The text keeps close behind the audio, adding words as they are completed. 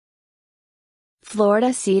Florida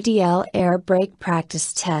CDL Air Brake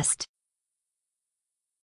Practice Test.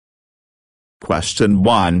 Question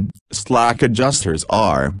 1. Slack adjusters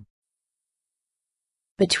are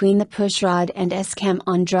Between the pushrod and S-cam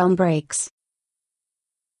on drum brakes.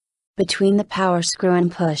 Between the power screw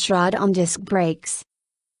and pushrod on disc brakes.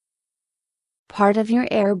 Part of your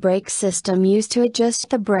air brake system used to adjust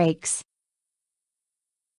the brakes.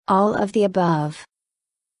 All of the above.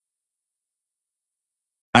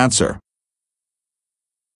 Answer.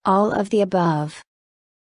 All of the above.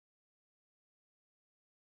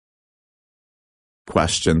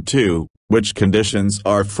 Question 2. Which conditions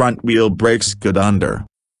are front wheel brakes good under?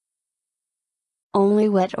 Only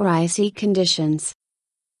wet or icy conditions.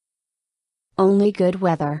 Only good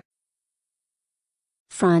weather.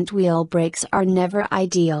 Front wheel brakes are never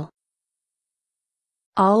ideal.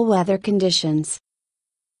 All weather conditions.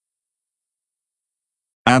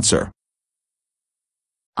 Answer.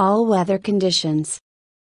 All weather conditions.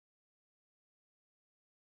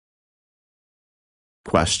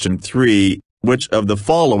 Question 3. Which of the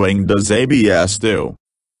following does ABS do?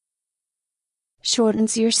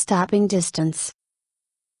 Shortens your stopping distance.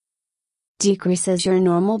 Decreases your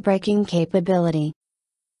normal braking capability.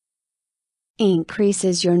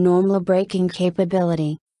 Increases your normal braking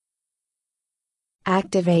capability.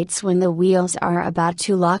 Activates when the wheels are about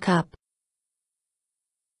to lock up.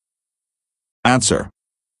 Answer.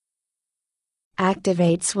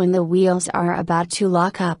 Activates when the wheels are about to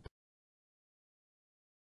lock up.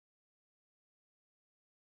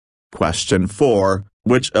 Question 4.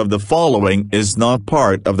 Which of the following is not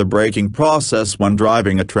part of the braking process when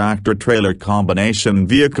driving a tractor-trailer combination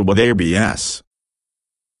vehicle with ABS?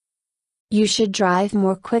 You should drive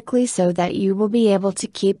more quickly so that you will be able to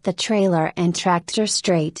keep the trailer and tractor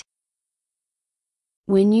straight.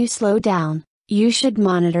 When you slow down, you should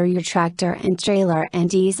monitor your tractor and trailer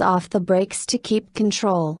and ease off the brakes to keep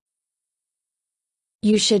control.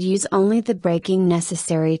 You should use only the braking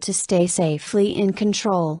necessary to stay safely in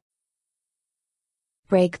control.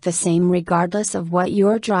 Brake the same regardless of what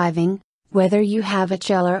you're driving, whether you have a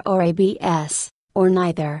trailer or ABS, or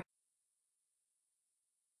neither.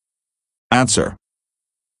 Answer.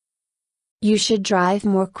 You should drive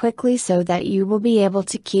more quickly so that you will be able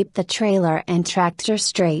to keep the trailer and tractor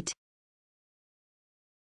straight.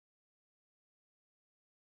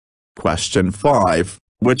 Question 5.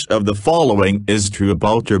 Which of the following is true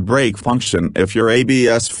about your brake function if your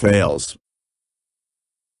ABS fails?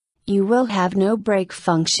 You will have no brake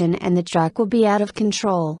function and the truck will be out of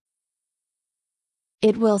control.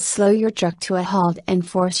 It will slow your truck to a halt and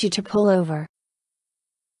force you to pull over.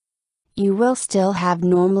 You will still have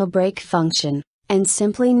normal brake function, and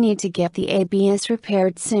simply need to get the ABS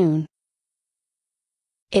repaired soon.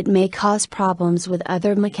 It may cause problems with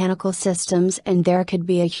other mechanical systems and there could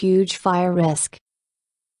be a huge fire risk.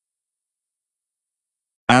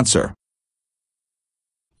 Answer.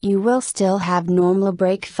 You will still have normal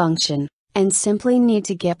brake function, and simply need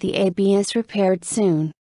to get the ABS repaired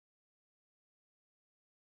soon.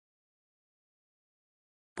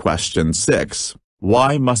 Question 6.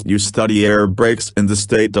 Why must you study air brakes in the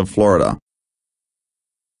state of Florida?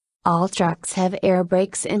 All trucks have air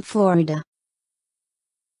brakes in Florida.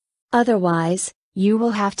 Otherwise, you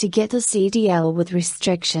will have to get a CDL with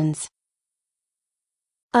restrictions.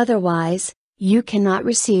 Otherwise, you cannot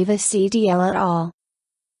receive a CDL at all.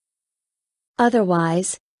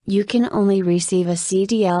 Otherwise, you can only receive a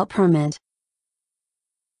CDL permit.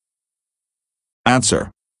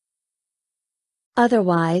 Answer.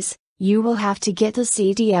 Otherwise, you will have to get a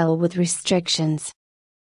CDL with restrictions.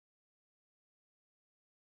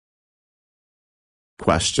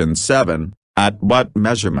 Question 7. At what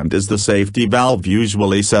measurement is the safety valve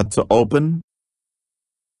usually set to open?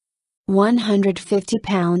 150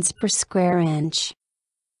 pounds per square inch.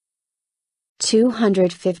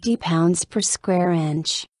 250 pounds per square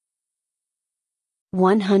inch.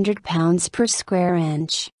 100 pounds per square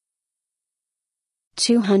inch.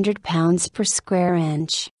 200 pounds per square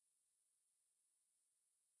inch.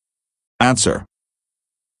 Answer.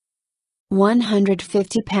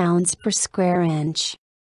 150 pounds per square inch.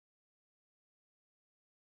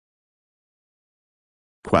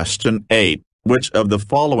 Question 8. Which of the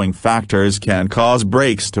following factors can cause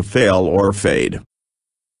brakes to fail or fade?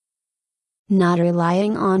 Not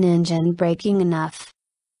relying on engine braking enough.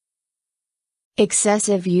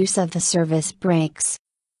 Excessive use of the service brakes.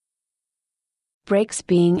 Brakes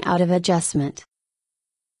being out of adjustment.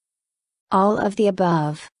 All of the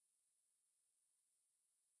above.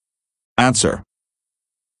 Answer.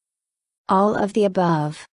 All of the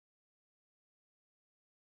above.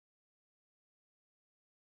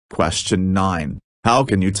 Question 9. How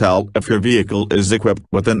can you tell if your vehicle is equipped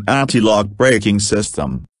with an anti-lock braking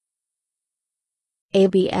system?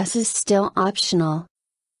 ABS is still optional.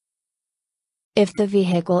 If the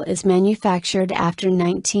vehicle is manufactured after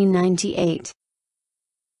 1998.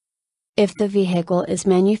 If the vehicle is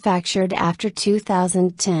manufactured after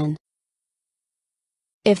 2010.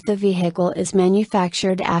 If the vehicle is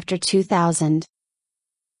manufactured after 2000.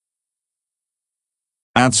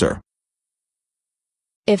 Answer.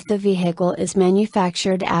 If the vehicle is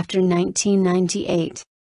manufactured after 1998.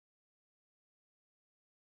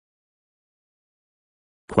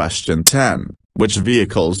 Question 10. Which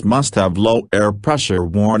vehicles must have low air pressure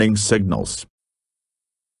warning signals?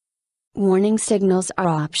 Warning signals are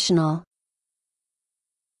optional.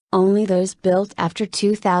 Only those built after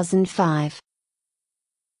 2005.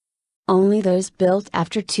 Only those built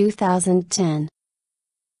after 2010.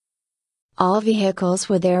 All vehicles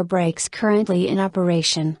with air brakes currently in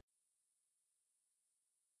operation.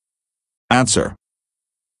 Answer.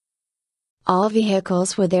 All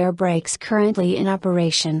vehicles with air brakes currently in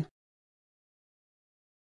operation.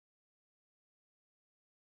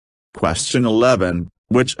 Question 11.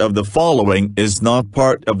 Which of the following is not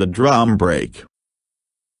part of the drum brake?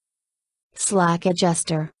 Slack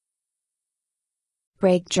adjuster.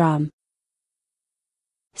 Brake drum.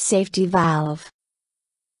 Safety valve.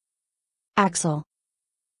 Axle.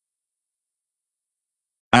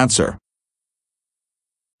 Answer.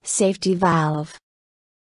 Safety valve.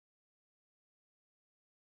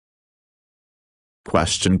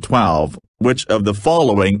 Question 12. Which of the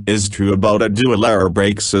following is true about a dual air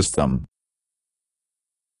brake system?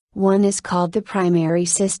 One is called the primary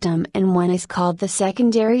system and one is called the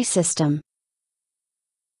secondary system.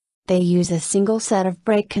 They use a single set of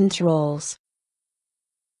brake controls.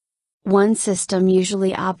 One system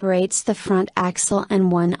usually operates the front axle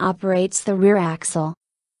and one operates the rear axle.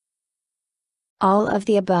 All of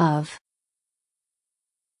the above.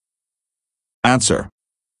 Answer.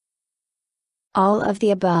 All of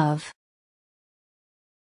the above.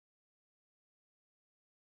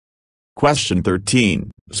 Question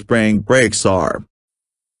 13. Spring brakes are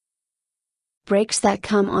Brakes that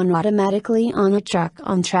come on automatically on a truck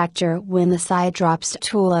on tractor when the side drops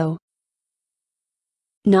too low.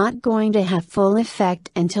 Not going to have full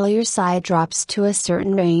effect until your side drops to a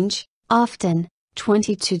certain range, often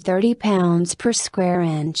 20 to 30 pounds per square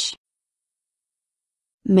inch.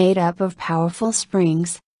 Made up of powerful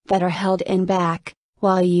springs that are held in back,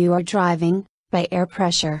 while you are driving, by air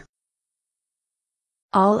pressure.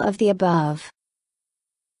 All of the above.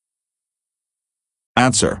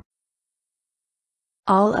 Answer.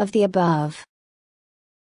 All of the above.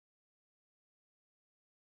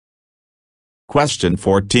 Question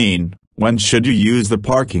 14. When should you use the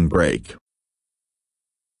parking brake?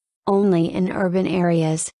 Only in urban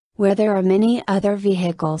areas, where there are many other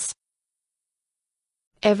vehicles.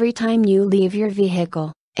 Every time you leave your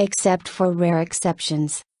vehicle, except for rare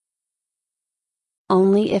exceptions.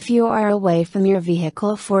 Only if you are away from your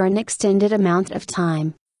vehicle for an extended amount of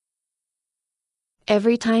time.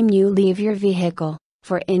 Every time you leave your vehicle,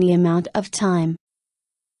 for any amount of time.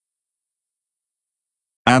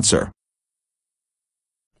 Answer.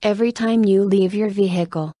 Every time you leave your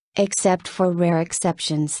vehicle, except for rare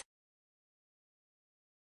exceptions.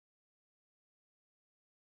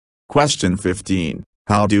 Question 15.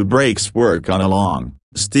 How do brakes work on a long,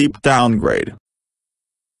 steep downgrade?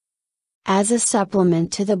 As a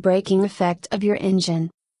supplement to the braking effect of your engine.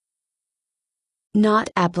 Not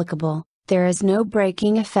applicable, there is no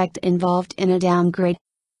braking effect involved in a downgrade.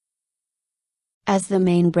 As the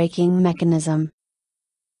main braking mechanism.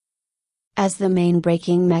 As the main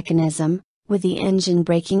braking mechanism, with the engine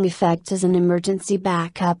braking effect as an emergency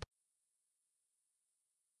backup.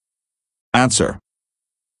 Answer.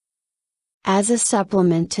 As a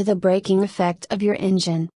supplement to the braking effect of your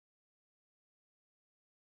engine.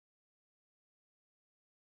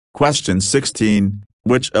 Question 16.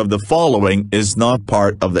 Which of the following is not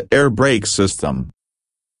part of the air brake system?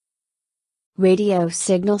 Radio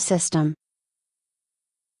signal system.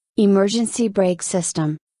 Emergency brake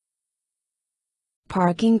system.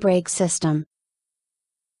 Parking brake system.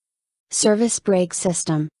 Service brake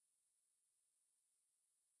system.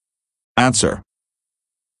 Answer.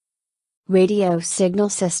 Radio signal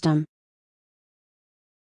system.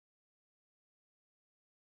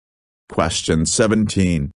 Question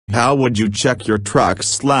 17. How would you check your truck's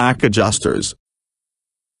slack adjusters?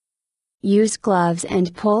 Use gloves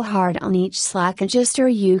and pull hard on each slack adjuster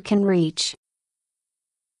you can reach.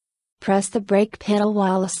 Press the brake pedal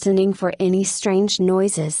while listening for any strange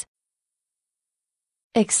noises.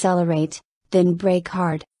 Accelerate, then brake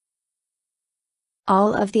hard.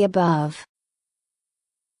 All of the above.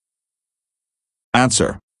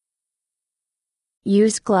 Answer.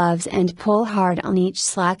 Use gloves and pull hard on each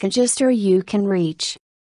slack adjuster you can reach.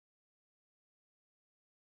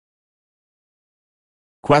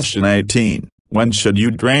 Question 18. When should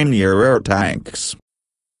you drain your air tanks?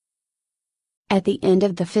 At the end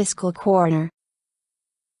of the fiscal quarter.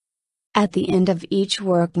 At the end of each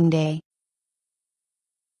working day.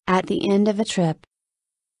 At the end of a trip.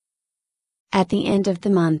 At the end of the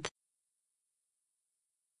month.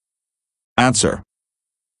 Answer.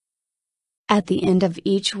 At the end of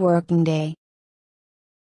each working day.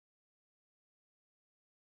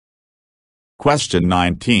 Question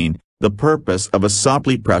 19. The purpose of a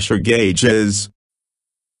supply pressure gauge is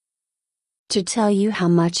to tell you how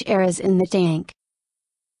much air is in the tank.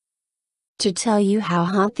 To tell you how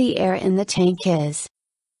hot the air in the tank is.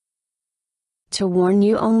 To warn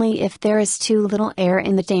you only if there is too little air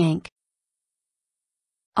in the tank.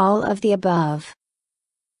 All of the above.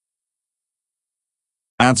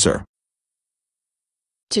 Answer.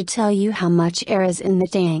 To tell you how much air is in the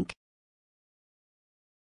tank.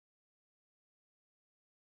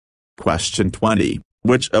 Question 20.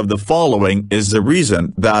 Which of the following is the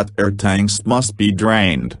reason that air tanks must be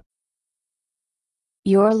drained?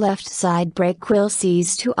 Your left side brake will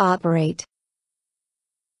cease to operate.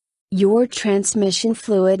 Your transmission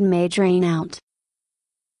fluid may drain out.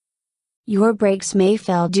 Your brakes may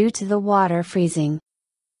fail due to the water freezing.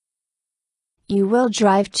 You will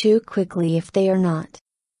drive too quickly if they are not.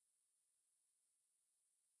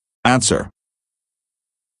 Answer.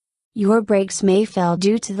 Your brakes may fail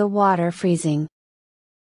due to the water freezing.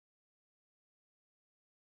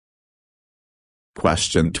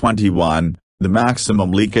 Question 21. The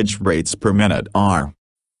maximum leakage rates per minute are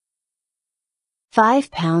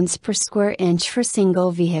 5 pounds per square inch for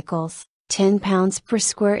single vehicles, 10 pounds per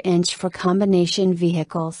square inch for combination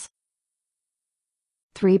vehicles,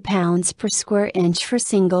 3 pounds per square inch for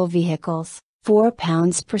single vehicles, 4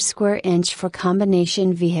 pounds per square inch for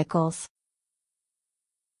combination vehicles,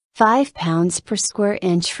 5 pounds per square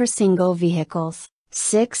inch for single vehicles,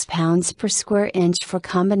 6 pounds per square inch for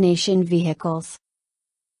combination vehicles,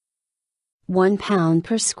 1 pound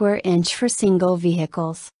per square inch for single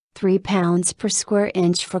vehicles, 3 pounds per square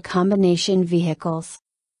inch for combination vehicles.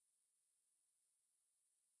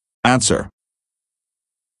 Answer.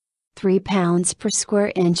 3 pounds per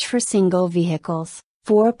square inch for single vehicles,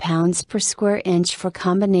 4 pounds per square inch for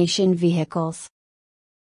combination vehicles.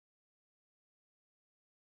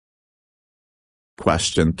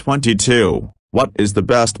 Question 22. What is the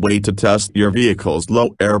best way to test your vehicle's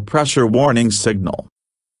low air pressure warning signal?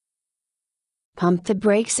 Pump the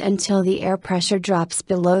brakes until the air pressure drops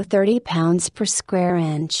below 30 pounds per square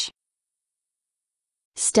inch.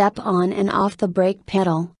 Step on and off the brake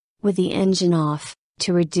pedal, with the engine off,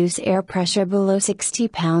 to reduce air pressure below 60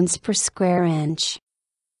 pounds per square inch.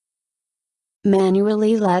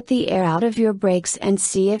 Manually let the air out of your brakes and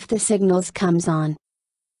see if the signals comes on.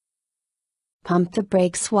 Pump the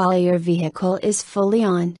brakes while your vehicle is fully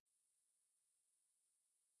on.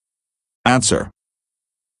 Answer.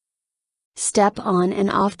 Step on and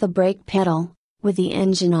off the brake pedal, with the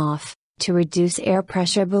engine off, to reduce air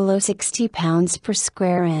pressure below 60 pounds per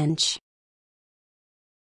square inch.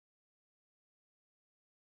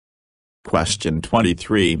 Question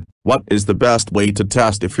 23. What is the best way to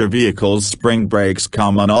test if your vehicle's spring brakes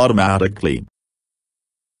come on automatically?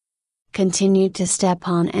 Continue to step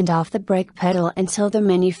on and off the brake pedal until the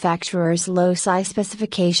manufacturer's low-si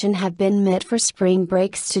specification have been met for spring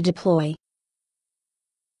brakes to deploy.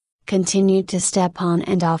 Continue to step on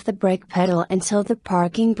and off the brake pedal until the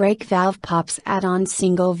parking brake valve pops out on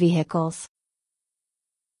single vehicles.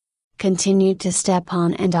 Continue to step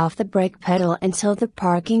on and off the brake pedal until the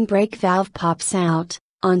parking brake valve pops out,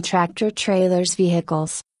 on tractor-trailers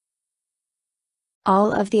vehicles.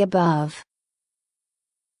 All of the above.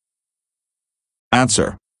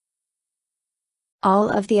 Answer. All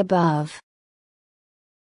of the above.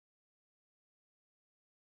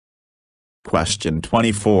 Question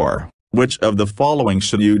 24. Which of the following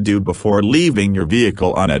should you do before leaving your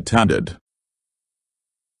vehicle unattended?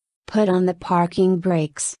 Put on the parking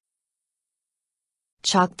brakes.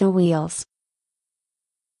 Chock the wheels.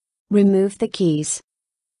 Remove the keys.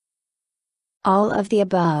 All of the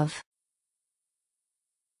above.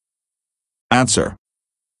 Answer.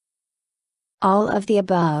 All of the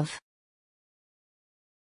above.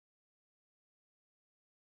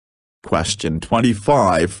 Question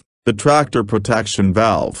 25. The tractor protection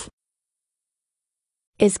valve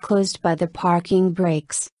is closed by the parking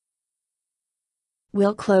brakes.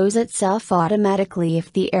 Will close itself automatically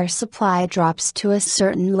if the air supply drops to a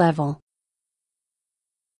certain level.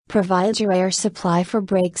 Provide your air supply for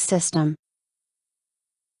brake system.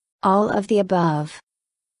 All of the above.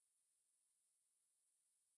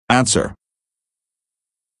 Answer.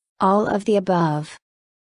 All of the above.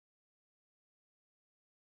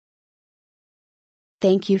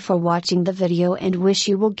 Thank you for watching the video and wish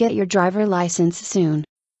you will get your driver license soon.